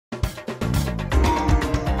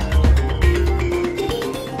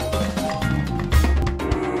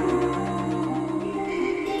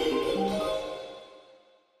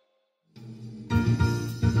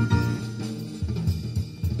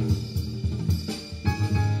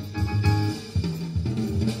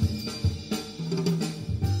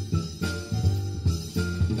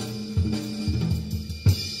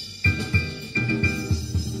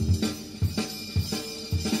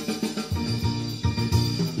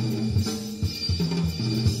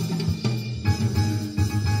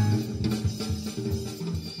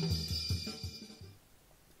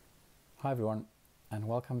Hi everyone, and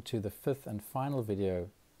welcome to the fifth and final video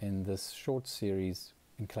in this short series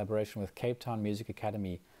in collaboration with Cape Town Music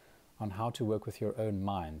Academy on how to work with your own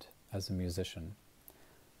mind as a musician.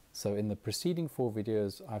 So in the preceding four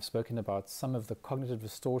videos, I've spoken about some of the cognitive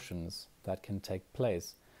distortions that can take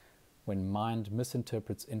place when mind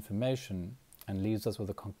misinterprets information and leaves us with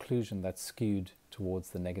a conclusion that's skewed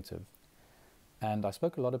towards the negative. And I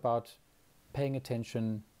spoke a lot about paying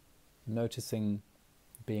attention, noticing,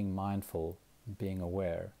 being mindful, being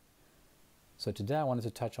aware. So today I wanted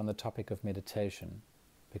to touch on the topic of meditation,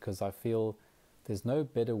 because I feel there's no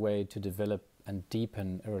better way to develop and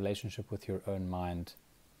deepen a relationship with your own mind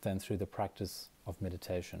than through the practice of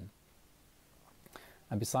meditation.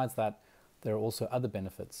 And besides that, there are also other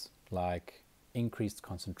benefits like increased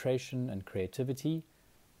concentration and creativity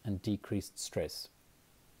and decreased stress.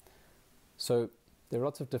 So there are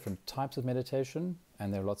lots of different types of meditation,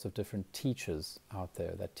 and there are lots of different teachers out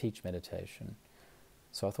there that teach meditation.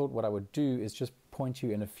 So I thought what I would do is just point you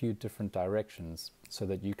in a few different directions so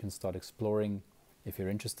that you can start exploring if you're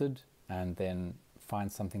interested, and then find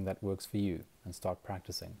something that works for you and start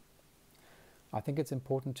practicing. I think it's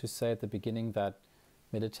important to say at the beginning that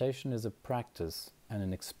meditation is a practice and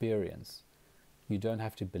an experience. You don't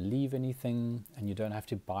have to believe anything, and you don't have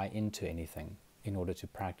to buy into anything in order to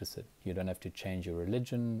practice it. You don't have to change your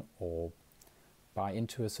religion or buy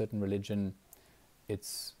into a certain religion.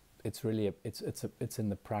 It's really it's in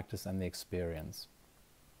the practice and the experience.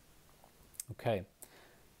 Okay,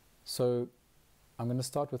 so I'm going to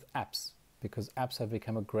start with apps, because apps have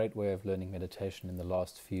become a great way of learning meditation in the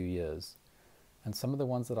last few years. And some of the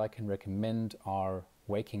ones that I can recommend are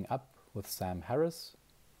Waking Up with Sam Harris,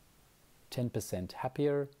 10%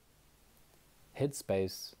 Happier,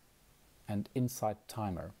 Headspace, and Insight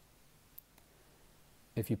Timer.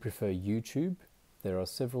 If you prefer YouTube, there are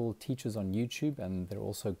several teachers on YouTube, and there are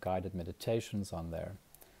also guided meditations on there.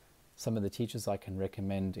 Some of the teachers I can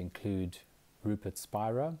recommend include Rupert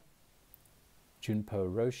Spira, Jun Po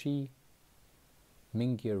Roshi,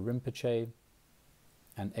 Mingyur Rinpoche,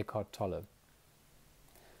 and Eckhart Tolle.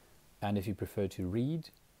 And if you prefer to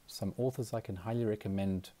read, some authors I can highly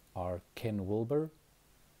recommend are Ken Wilber,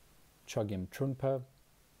 Chögyam Trungpa,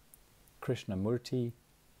 Krishnamurti,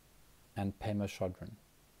 and Pema Chodrön.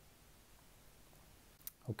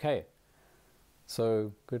 Okay,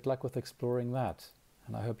 so good luck with exploring that,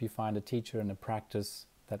 and I hope you find a teacher and a practice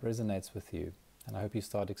that resonates with you, and I hope you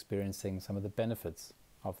start experiencing some of the benefits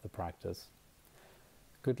of the practice.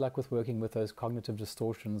 Good luck with working with those cognitive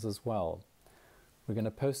distortions as well. We're going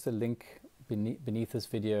to post a link beneath this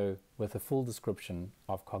video with a full description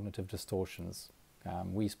of cognitive distortions.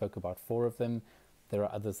 We spoke about 4 of them. There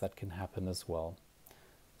are others that can happen as well.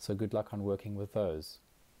 So good luck on working with those.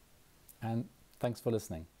 And thanks for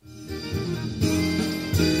listening.